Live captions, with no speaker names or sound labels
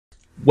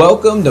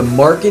Welcome to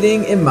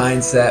Marketing and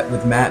Mindset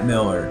with Matt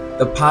Miller,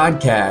 the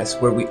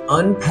podcast where we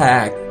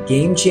unpack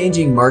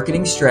game-changing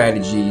marketing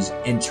strategies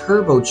and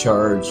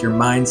turbocharge your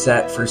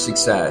mindset for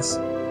success.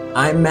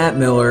 I'm Matt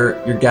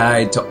Miller, your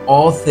guide to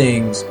all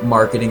things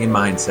marketing and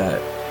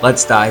mindset.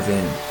 Let's dive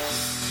in.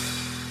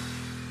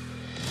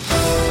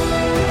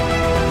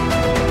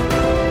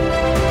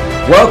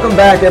 Welcome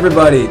back,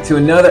 everybody, to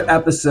another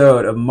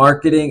episode of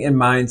Marketing and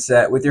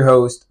Mindset with your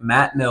host,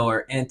 Matt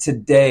Miller. And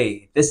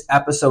today, this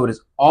episode is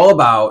all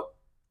about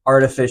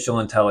artificial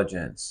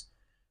intelligence.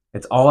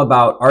 It's all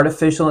about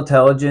artificial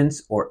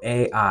intelligence, or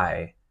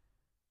AI.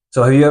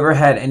 So have you ever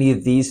had any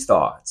of these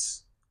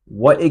thoughts?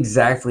 What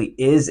exactly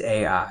is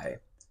AI?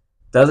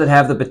 Does it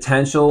have the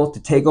potential to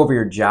take over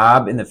your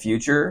job in the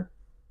future?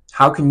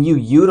 How can you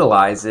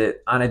utilize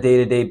it on a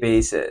day-to-day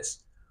basis?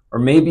 Or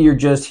maybe you're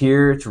just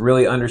here to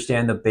really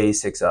understand the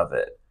basics of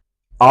it.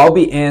 I'll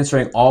be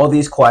answering all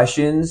these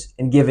questions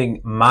and giving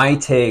my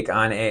take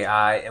on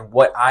AI and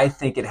what I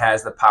think it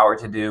has the power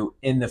to do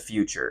in the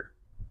future.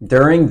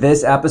 During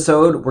this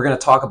episode, we're going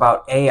to talk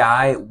about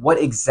AI, what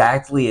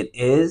exactly it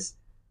is,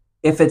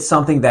 if it's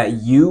something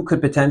that you could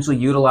potentially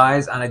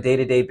utilize on a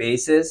day-to-day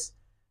basis.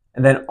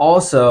 And then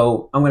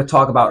also, I'm going to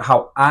talk about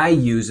how I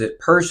use it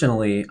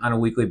personally on a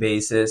weekly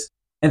basis.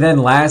 And then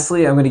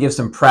lastly, I'm going to give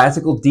some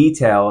practical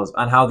details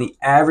on how the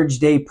average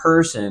day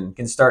person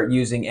can start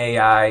using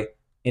AI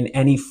in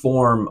any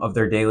form of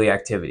their daily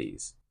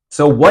activities.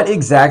 So what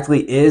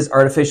exactly is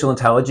artificial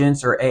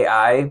intelligence, or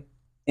AI?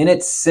 In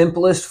its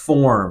simplest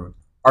form,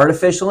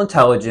 artificial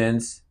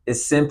intelligence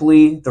is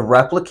simply the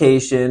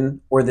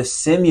replication or the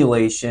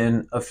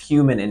simulation of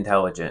human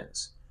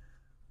intelligence.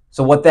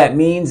 So what that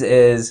means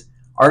is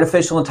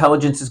artificial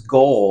intelligence's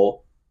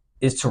goal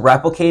is to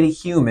replicate a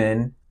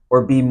human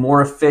or be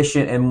more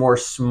efficient and more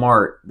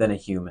smart than a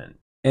human.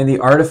 And the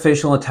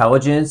artificial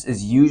intelligence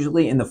is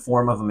usually in the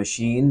form of a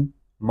machine,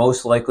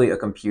 most likely a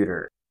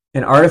computer.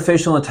 And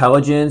artificial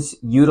intelligence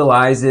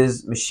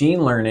utilizes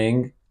machine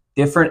learning,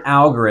 different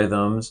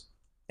algorithms,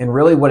 and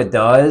really what it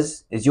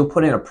does is you'll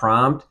put in a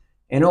prompt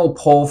and it'll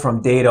pull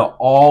from data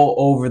all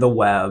over the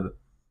web,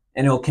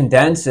 and it'll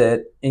condense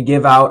it and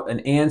give out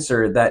an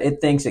answer that it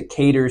thinks it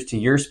caters to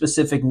your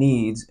specific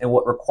needs and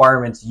what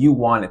requirements you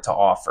want it to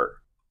offer.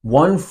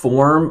 One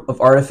form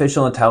of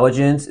artificial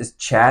intelligence is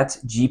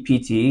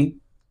ChatGPT.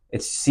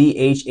 It's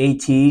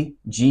ChatGPT.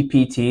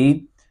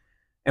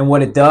 And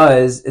what it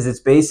does is it's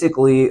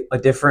basically a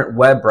different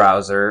web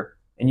browser,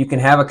 and you can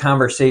have a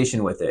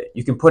conversation with it.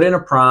 You can put in a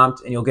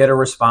prompt and you'll get a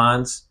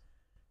response.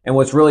 And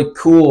what's really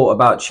cool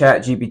about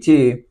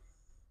ChatGPT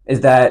is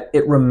that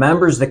it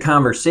remembers the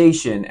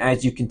conversation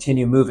as you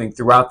continue moving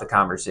throughout the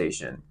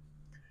conversation.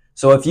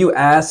 So if you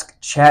ask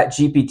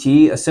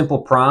ChatGPT a simple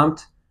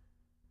prompt,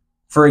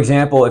 for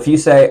example, if you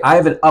say, I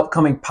have an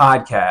upcoming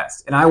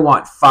podcast and I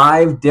want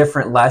 5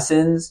 different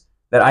lessons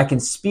that I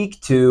can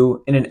speak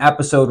to in an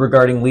episode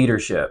regarding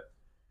leadership,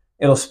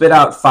 it'll spit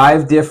out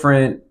 5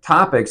 different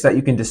topics that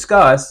you can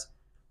discuss.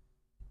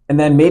 And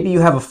then maybe you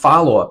have a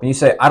follow-up and you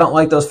say, I don't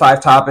like those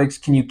 5 topics.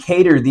 Can you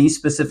cater these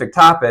specific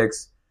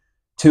topics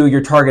to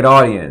your target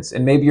audience?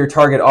 And maybe your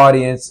target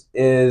audience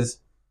is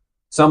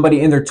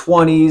somebody in their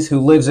 20s who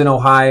lives in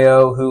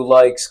Ohio who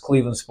likes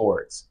Cleveland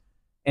sports.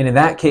 And in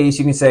that case,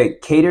 you can say,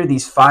 cater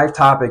these 5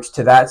 topics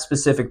to that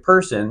specific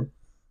person.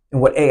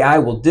 And what AI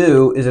will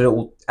do is that it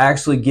will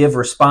actually give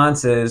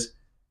responses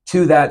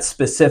to that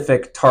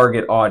specific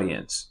target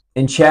audience.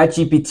 And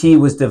ChatGPT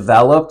was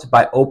developed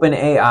by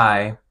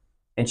OpenAI,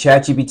 and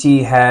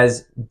ChatGPT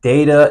has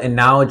data and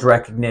knowledge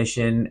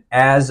recognition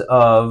as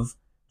of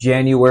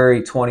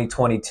January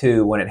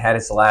 2022 when it had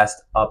its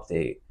last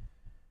update.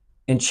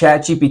 And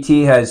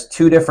ChatGPT has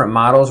 2 different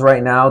models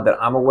right now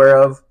that I'm aware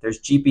of.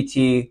 There's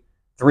GPT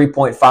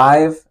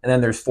 3.5, and then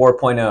there's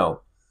 4.0.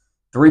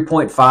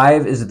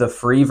 3.5 is the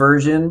free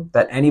version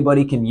that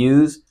anybody can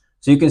use.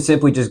 So you can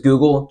simply just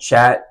Google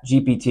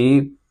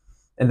ChatGPT,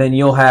 and then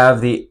you'll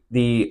have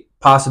the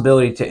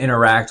possibility to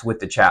interact with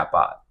the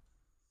chatbot.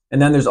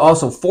 And then there's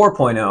also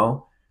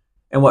 4.0,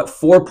 and what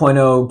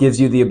 4.0 gives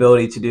you the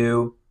ability to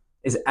do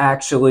is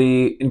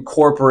actually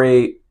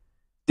incorporate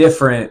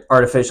different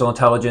artificial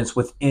intelligence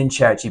within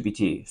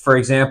ChatGPT. For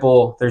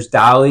example, there's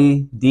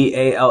DALL-E,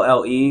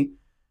 DALLE,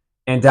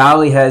 and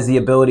DALL-E has the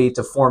ability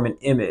to form an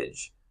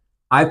image.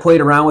 I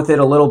played around with it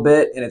a little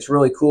bit, and it's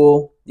really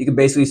cool. You can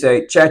basically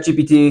say,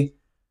 ChatGPT,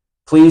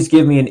 please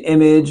give me an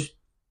image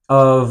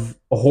of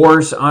a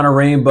horse on a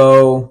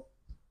rainbow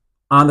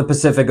on the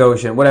Pacific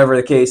Ocean, whatever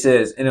the case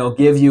is. And it'll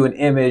give you an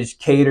image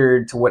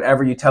catered to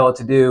whatever you tell it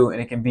to do,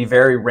 and it can be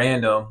very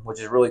random,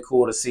 which is really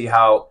cool to see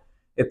how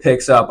it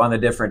picks up on the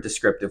different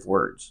descriptive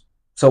words.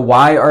 So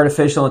why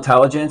artificial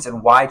intelligence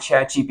and why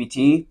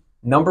ChatGPT?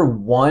 Number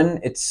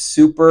 1, it's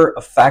super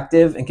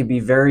effective and can be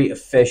very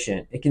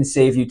efficient. It can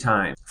save you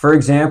time. For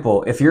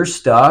example, if you're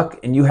stuck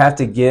and you have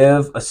to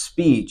give a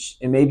speech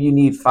and maybe you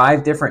need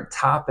 5 different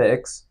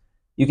topics,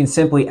 you can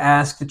simply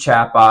ask the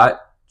chatbot,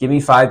 give me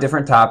 5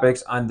 different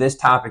topics on this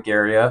topic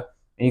area,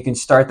 and you can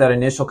start that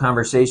initial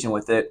conversation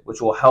with it,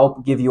 which will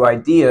help give you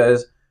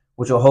ideas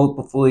which will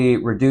hopefully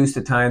reduce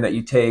the time that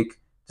you take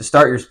to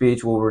start your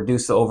speech, will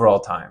reduce the overall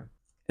time.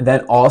 And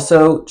then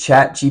also,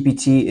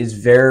 ChatGPT is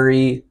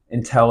very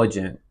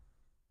intelligent.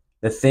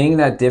 The thing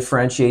that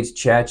differentiates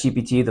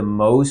ChatGPT the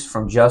most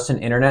from just an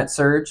internet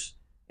search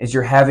is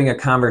you're having a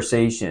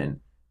conversation.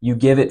 You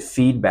give it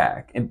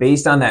feedback. And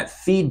based on that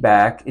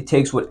feedback, it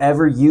takes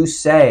whatever you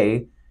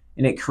say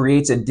and it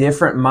creates a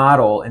different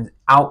model and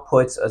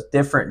outputs a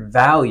different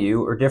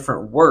value or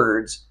different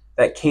words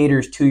that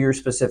caters to your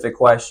specific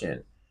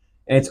question.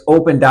 And it's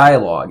open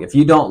dialogue. If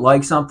you don't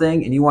like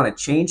something and you want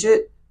to change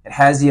it, it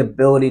has the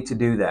ability to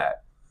do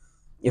that.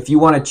 If you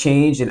want to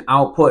change an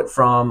output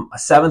from a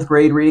 7th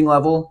grade reading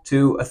level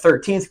to a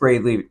 13th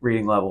grade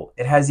reading level,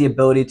 it has the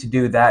ability to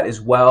do that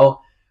as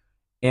well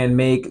and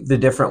make the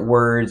different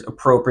words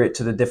appropriate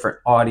to the different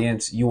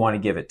audience you want to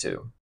give it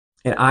to.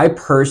 And I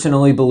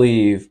personally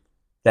believe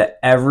that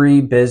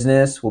every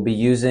business will be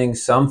using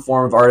some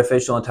form of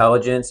artificial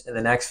intelligence in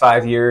the next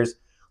 5 years,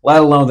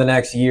 let alone the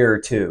next year or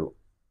two.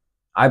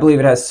 I believe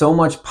it has so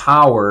much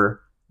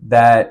power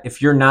that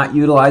if you're not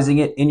utilizing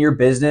it in your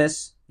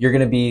business, you're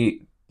going to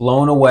be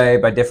blown away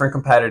by different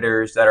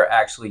competitors that are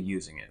actually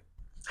using it.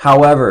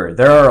 However,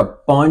 there are a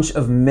bunch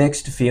of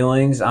mixed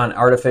feelings on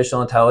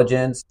artificial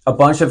intelligence, a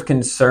bunch of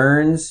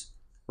concerns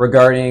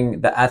regarding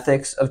the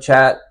ethics of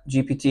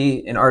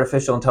ChatGPT and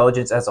artificial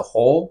intelligence as a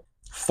whole.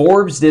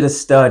 Forbes did a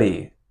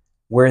study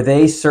where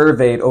they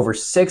surveyed over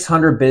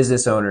 600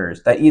 business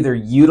owners that either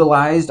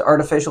utilized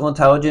artificial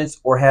intelligence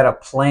or had a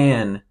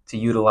plan to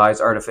utilize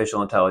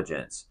artificial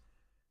intelligence.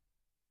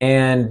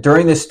 And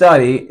during this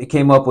study, it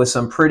came up with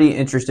some pretty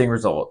interesting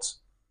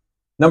results.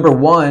 Number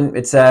one,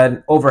 it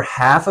said over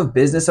half of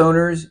business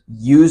owners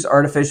use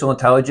artificial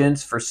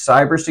intelligence for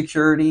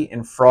cybersecurity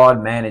and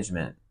fraud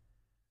management.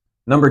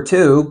 Number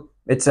two,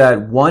 it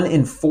said 1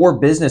 in 4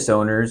 business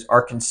owners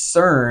are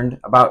concerned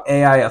about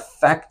AI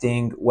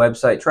affecting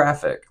website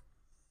traffic.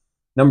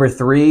 Number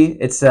 3,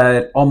 it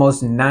said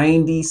almost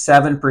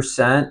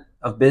 97%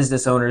 of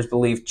business owners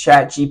believe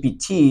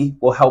ChatGPT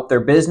will help their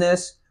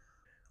business.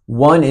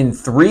 1 in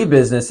 3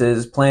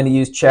 businesses plan to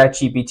use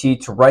ChatGPT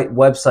to write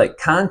website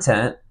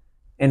content,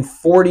 and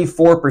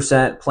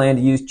 44% plan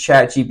to use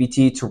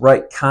ChatGPT to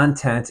write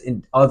content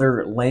in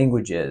other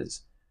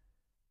languages.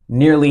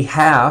 Nearly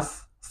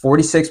half,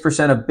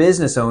 46% of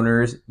business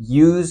owners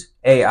use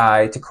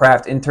AI to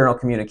craft internal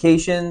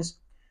communications.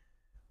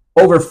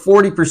 Over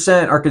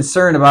 40% are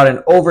concerned about an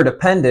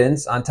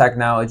overdependence on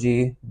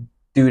technology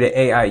due to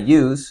AI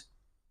use.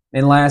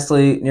 And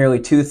lastly, nearly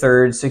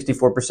 2/3,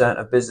 64%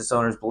 of business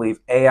owners believe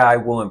AI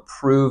will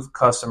improve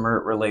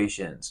customer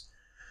relations.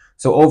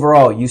 So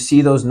overall, you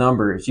see those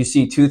numbers. You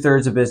see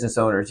 2/3 of business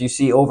owners. You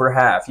see over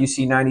half. You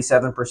see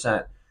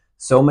 97%.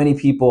 So many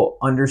people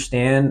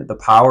understand the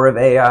power of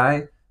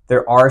AI.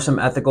 There are some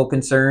ethical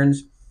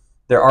concerns.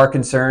 There are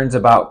concerns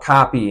about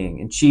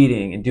copying and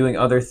cheating and doing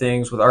other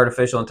things with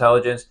artificial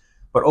intelligence.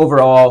 But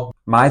overall,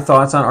 my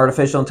thoughts on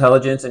artificial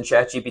intelligence and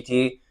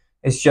ChatGPT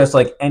is just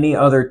like any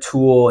other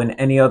tool and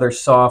any other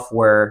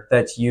software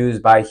that's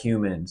used by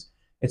humans.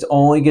 It's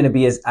only going to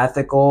be as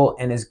ethical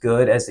and as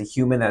good as the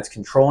human that's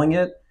controlling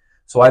it.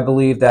 So I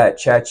believe that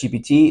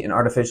ChatGPT and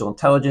artificial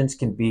intelligence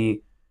can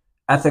be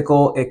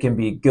ethical. It can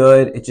be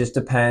good. It just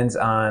depends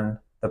on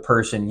the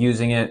person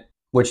using it,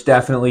 which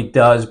definitely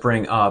does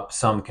bring up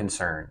some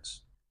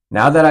concerns.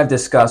 Now that I've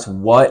discussed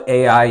what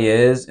AI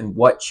is and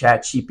what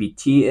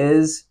ChatGPT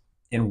is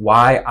and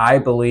why I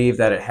believe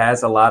that it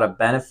has a lot of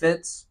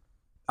benefits,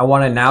 I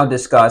want to now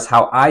discuss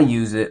how I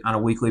use it on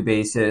a weekly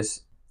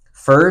basis.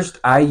 First,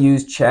 I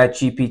use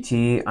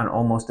ChatGPT on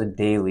almost a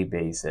daily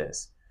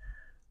basis.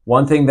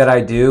 One thing that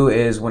I do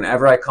is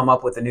whenever I come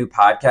up with a new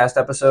podcast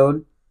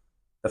episode,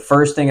 the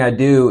first thing I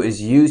do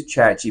is use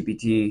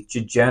ChatGPT to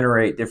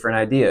generate different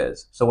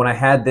ideas. So when I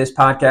had this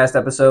podcast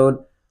episode,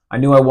 I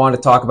knew I wanted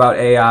to talk about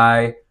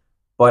AI,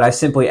 but I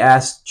simply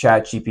asked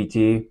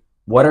ChatGPT,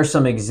 what are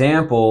some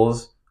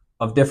examples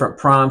of different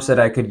prompts that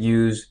I could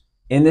use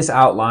in this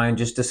outline,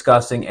 just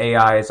discussing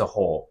AI as a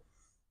whole?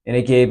 And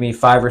it gave me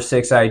 5 or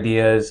 6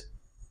 ideas,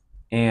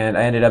 and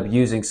I ended up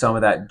using some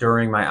of that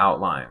during my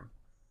outline.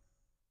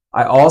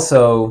 I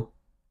also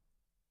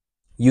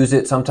use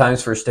it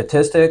sometimes for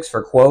statistics,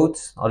 for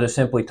quotes. I'll just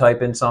simply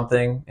type in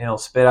something and it'll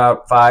spit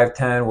out 5,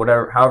 10,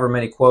 whatever, however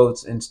many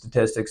quotes and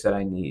statistics that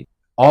I need.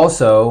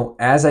 Also,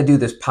 as I do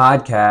this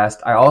podcast,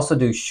 I also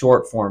do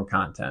short form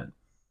content.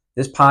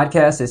 This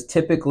podcast is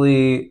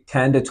typically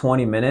 10 to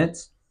 20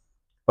 minutes,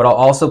 but I'll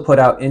also put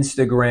out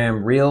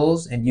Instagram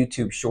Reels and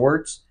YouTube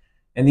Shorts.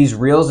 And these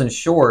Reels and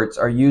Shorts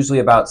are usually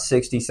about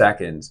 60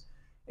 seconds.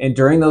 And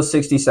during those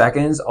 60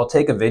 seconds, I'll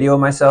take a video of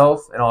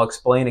myself and I'll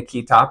explain a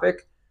key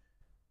topic.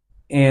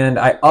 And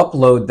I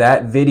upload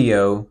that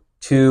video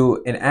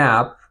to an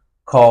app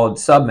called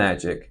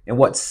Submagic. And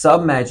what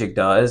Submagic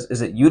does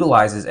is it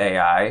utilizes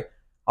AI.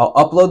 I'll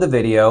upload the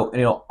video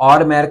and it'll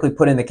automatically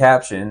put in the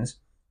captions.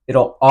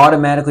 It'll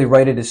automatically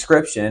write a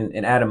description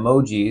and add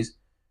emojis.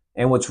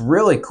 And what's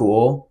really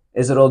cool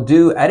is it'll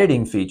do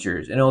editing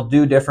features and it'll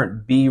do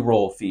different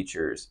B-roll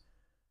features.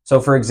 So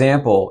for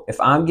example, if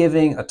I'm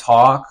giving a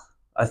talk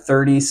a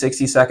 30,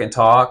 60-second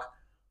talk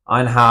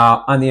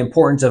on the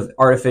importance of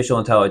artificial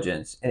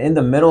intelligence. And in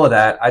the middle of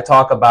that, I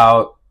talk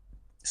about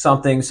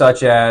something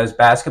such as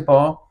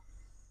basketball,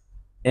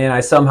 and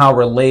I somehow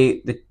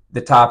relate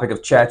the topic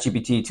of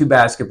ChatGPT to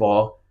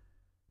basketball.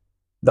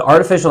 The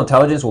artificial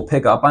intelligence will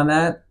pick up on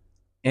that,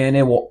 and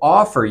it will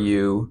offer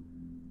you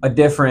a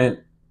different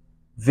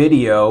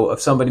video of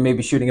somebody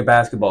maybe shooting a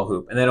basketball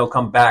hoop, and then it'll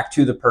come back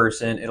to the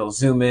person. It'll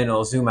zoom in,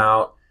 it'll zoom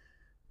out,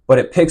 but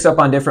it picks up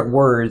on different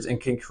words and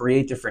can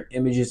create different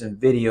images and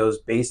videos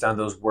based on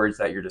those words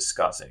that you're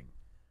discussing.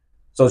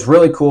 So it's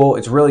really cool.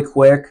 It's really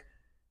quick.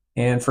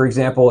 And for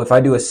example, if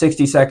I do a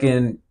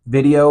 60-second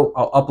video,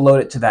 I'll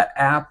upload it to that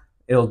app.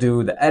 It'll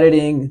do the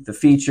editing, the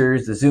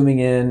features, the zooming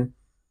in.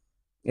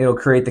 It'll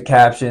create the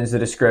captions, the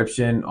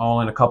description,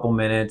 all in a couple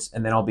minutes,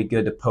 and then I'll be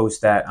good to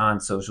post that on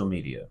social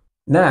media.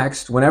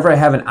 Next, whenever I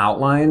have an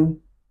outline,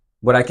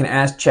 what I can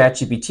ask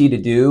ChatGPT to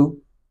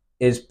do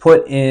is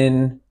put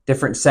in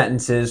different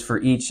sentences for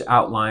each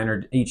outline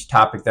or each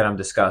topic that I'm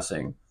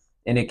discussing.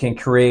 And it can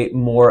create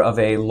more of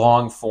a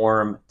long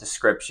form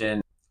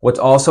description. What's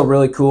also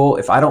really cool,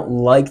 if I don't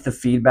like the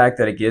feedback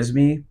that it gives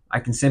me, I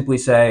can simply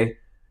say,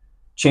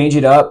 change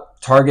it up,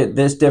 target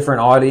this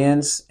different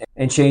audience,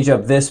 and change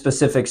up this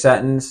specific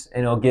sentence,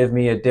 and it'll give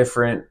me a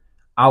different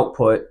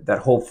output that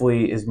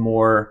hopefully is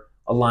more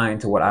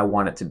aligned to what I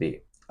want it to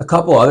be. A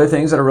couple other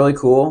things that are really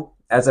cool.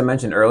 As I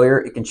mentioned earlier,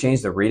 it can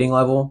change the reading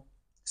level.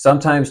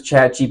 Sometimes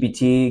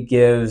ChatGPT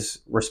gives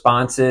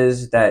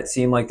responses that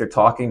seem like they're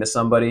talking to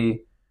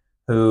somebody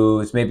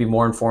who's maybe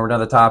more informed on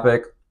the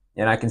topic.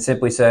 And I can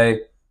simply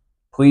say,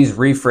 please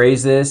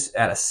rephrase this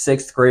at a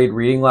 6th grade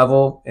reading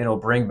level, and it'll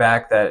bring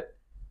back that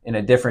in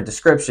a different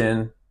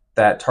description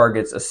that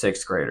targets a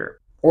 6th grader.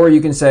 Or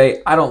you can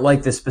say, I don't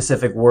like this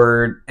specific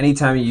word.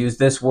 Anytime you use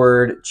this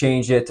word,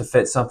 change it to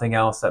fit something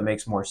else that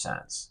makes more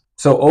sense.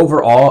 So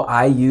overall,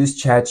 I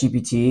use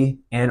ChatGPT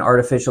and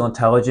artificial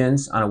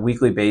intelligence on a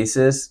weekly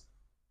basis,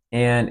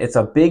 and it's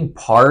a big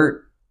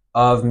part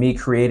of me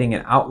creating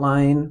an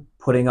outline,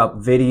 putting up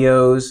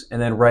videos,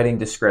 and then writing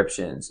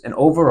descriptions. And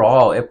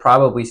overall, it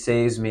probably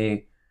saves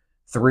me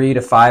 3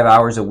 to 5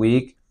 hours a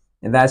week,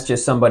 and that's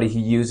just somebody who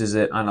uses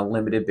it on a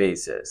limited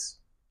basis.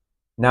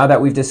 Now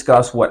that we've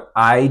discussed what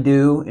I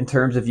do in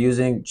terms of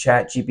using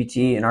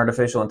ChatGPT and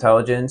artificial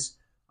intelligence,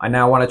 I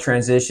now want to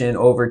transition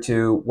over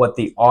to what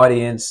the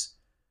audience,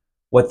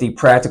 what the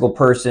practical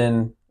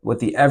person, what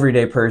the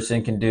everyday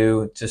person can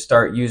do to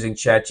start using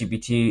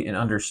ChatGPT and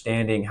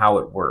understanding how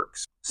it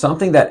works.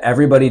 Something that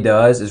everybody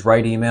does is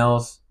write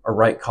emails or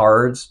write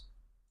cards.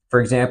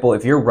 For example,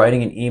 if you're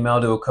writing an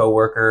email to a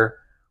coworker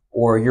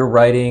or you're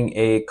writing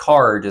a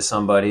card to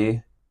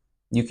somebody,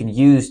 you can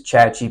use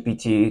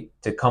ChatGPT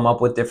to come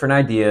up with different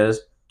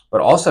ideas,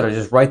 but also to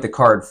just write the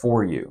card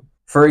for you.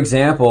 For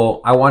example,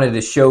 I wanted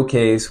to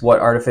showcase what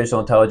artificial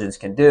intelligence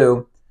can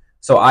do.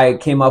 So I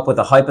came up with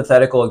a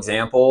hypothetical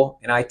example,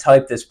 and I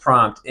typed this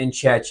prompt in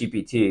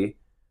ChatGPT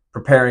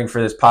preparing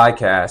for this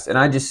podcast. And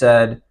I just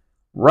said,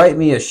 write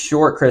me a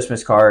short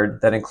Christmas card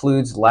that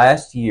includes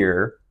last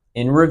year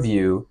in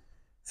review,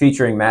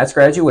 featuring Matt's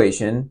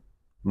graduation,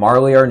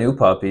 Marley, our new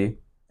puppy,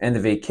 and the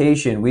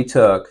vacation we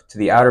took to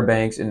the Outer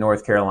Banks in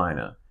North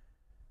Carolina.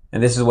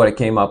 And this is what it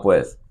came up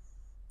with.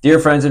 Dear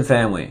friends and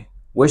family,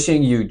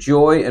 wishing you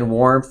joy and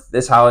warmth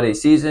this holiday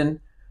season,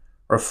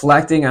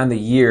 reflecting on the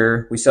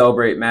year we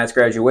celebrate Matt's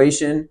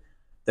graduation,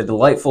 the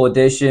delightful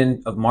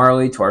addition of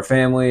Marley to our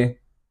family,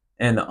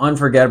 and the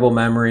unforgettable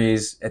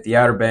memories at the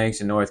Outer Banks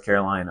in North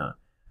Carolina.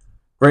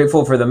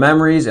 Grateful for the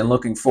memories and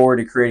looking forward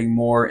to creating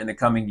more in the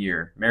coming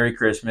year. Merry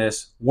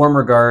Christmas. Warm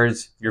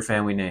regards, your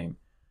family name.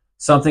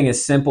 Something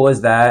as simple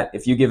as that,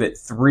 if you give it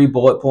 3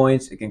 bullet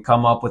points, it can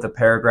come up with a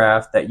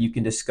paragraph that you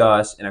can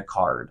discuss in a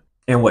card.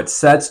 And what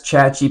sets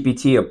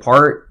ChatGPT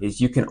apart is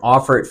you can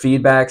offer it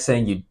feedback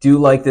saying you do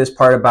like this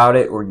part about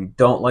it or you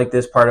don't like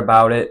this part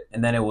about it,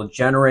 and then it will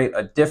generate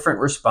a different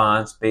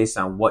response based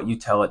on what you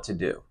tell it to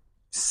do.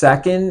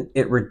 Second,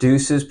 it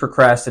reduces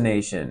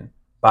procrastination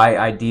by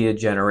idea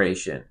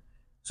generation.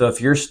 So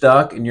if you're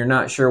stuck and you're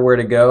not sure where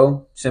to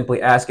go,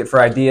 simply ask it for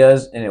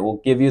ideas and it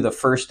will give you the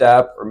first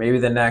step or maybe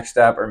the next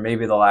step or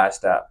maybe the last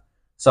step.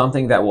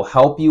 Something that will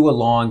help you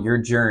along your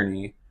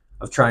journey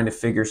of trying to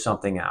figure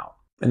something out.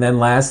 And then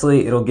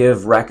lastly, it'll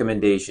give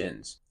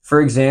recommendations.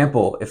 For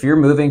example, if you're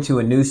moving to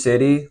a new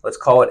city, let's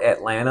call it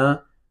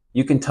Atlanta,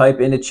 you can type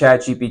into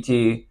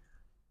ChatGPT,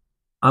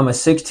 I'm a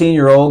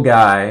 16-year-old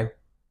guy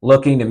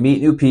looking to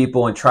meet new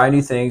people and try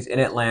new things in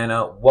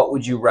Atlanta. What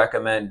would you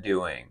recommend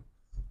doing?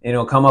 And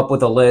it'll come up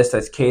with a list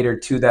that's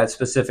catered to that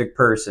specific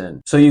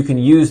person. So you can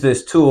use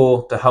this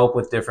tool to help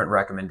with different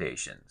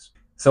recommendations.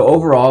 So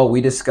overall, we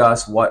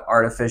discuss what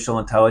artificial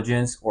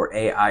intelligence or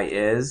AI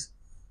is,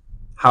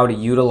 how to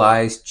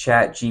utilize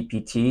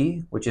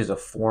ChatGPT, which is a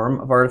form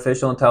of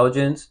artificial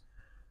intelligence.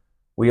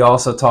 We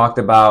also talked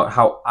about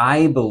how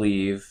I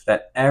believe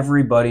that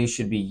everybody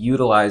should be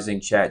utilizing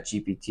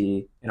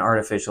ChatGPT and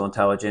artificial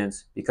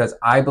intelligence because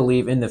I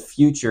believe in the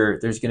future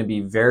there's going to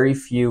be very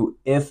few,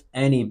 if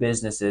any,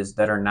 businesses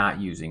that are not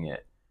using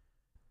it.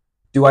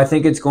 Do I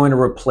think it's going to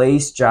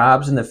replace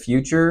jobs in the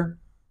future?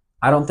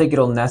 I don't think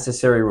it'll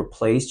necessarily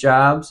replace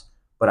jobs,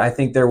 but I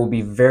think there will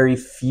be very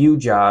few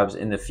jobs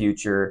in the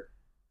future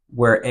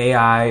where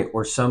AI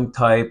or some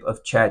type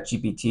of chat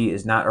GPT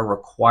is not a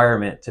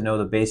requirement to know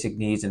the basic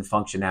needs and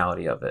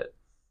functionality of it.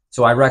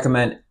 So I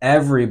recommend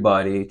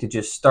everybody to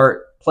just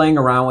start playing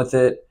around with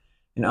it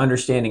and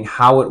understanding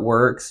how it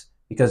works,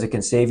 because it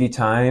can save you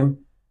time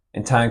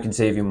and time can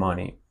save you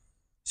money.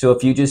 So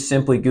if you just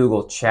simply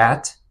Google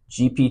chat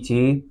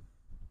GPT,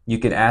 you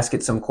can ask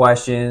it some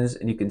questions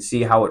and you can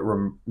see how it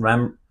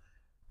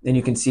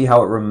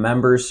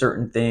remembers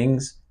certain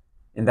things,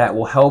 and that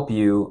will help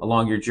you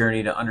along your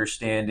journey to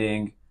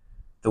understanding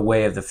the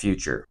way of the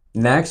future.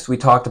 Next, we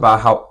talked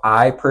about how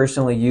I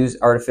personally use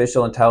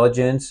artificial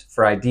intelligence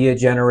for idea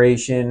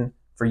generation,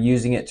 for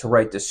using it to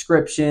write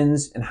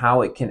descriptions, and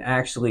how it can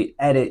actually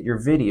edit your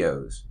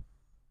videos.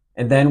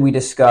 And then we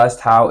discussed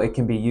how it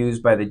can be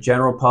used by the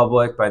general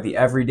public, by the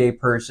everyday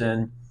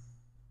person.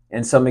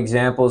 And some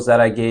examples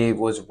that I gave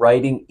was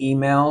writing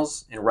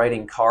emails and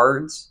writing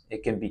cards.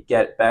 It can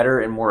get better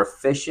and more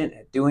efficient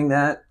at doing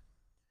that.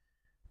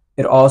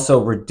 It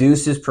also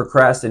reduces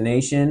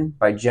procrastination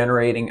by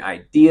generating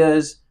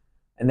ideas,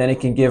 and then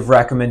it can give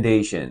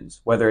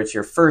recommendations, whether it's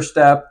your first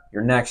step,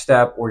 your next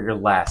step, or your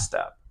last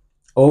step.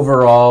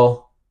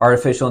 Overall,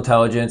 artificial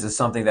intelligence is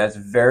something that's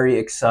very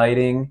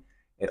exciting.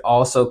 It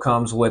also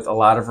comes with a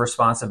lot of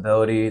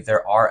responsibility.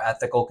 There are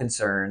ethical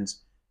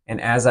concerns.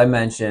 And as I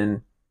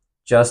mentioned,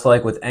 just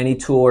like with any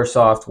tool or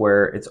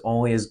software, it's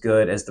only as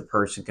good as the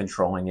person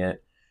controlling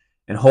it.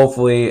 And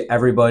hopefully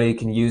everybody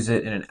can use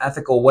it in an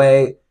ethical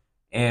way,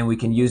 and we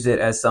can use it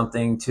as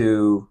something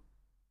to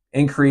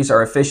increase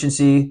our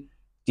efficiency,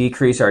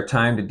 decrease our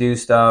time to do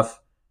stuff,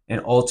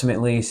 and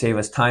ultimately save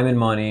us time and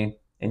money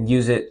and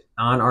use it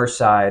on our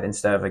side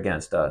instead of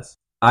against us.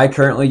 I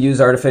currently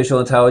use artificial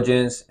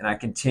intelligence and I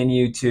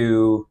continue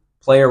to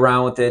play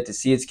around with it to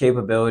see its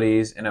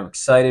capabilities, and I'm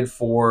excited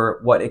for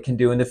what it can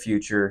do in the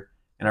future.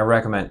 And I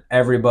recommend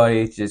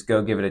everybody to just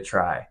go give it a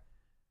try.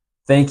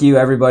 Thank you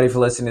everybody for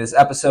listening to this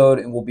episode,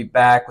 and we'll be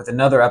back with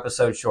another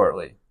episode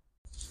shortly.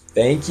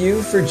 Thank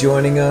you for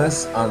joining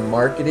us on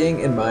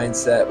Marketing and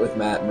Mindset with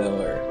Matt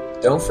Miller.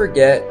 Don't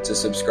forget to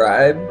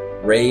subscribe,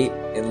 rate,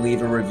 and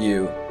leave a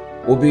review.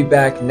 We'll be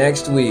back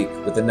next week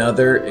with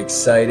another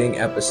exciting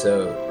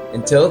episode.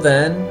 Until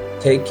then,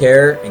 take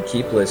care and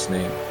keep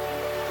listening.